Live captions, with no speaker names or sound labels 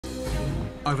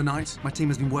Overnight, my team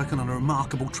has been working on a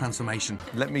remarkable transformation.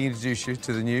 Let me introduce you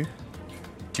to the new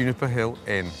Juniper Hill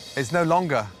Inn. It's no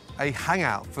longer a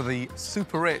hangout for the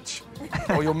super rich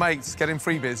or your mates getting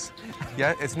freebies.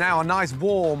 Yeah, it's now a nice,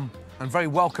 warm and very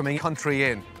welcoming country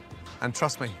inn. And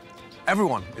trust me,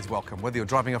 everyone is welcome, whether you're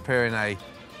driving up here in a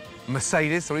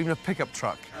Mercedes or even a pickup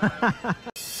truck.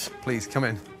 Please, come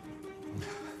in.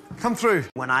 Come through.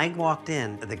 When I walked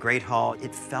in the Great Hall,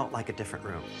 it felt like a different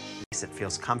room. It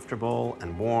feels comfortable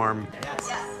and warm.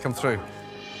 Yes. Come through.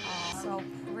 So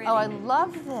pretty. Oh, I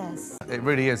love this. It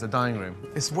really is a dining room.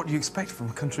 It's what you expect from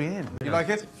a country inn. You like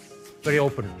it? Very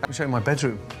open. Let me show you my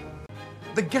bedroom.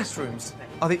 The guest rooms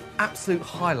are the absolute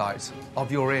highlight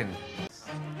of your inn.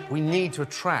 We need to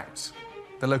attract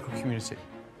the local community.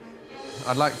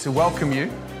 I'd like to welcome you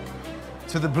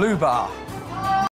to the Blue Bar.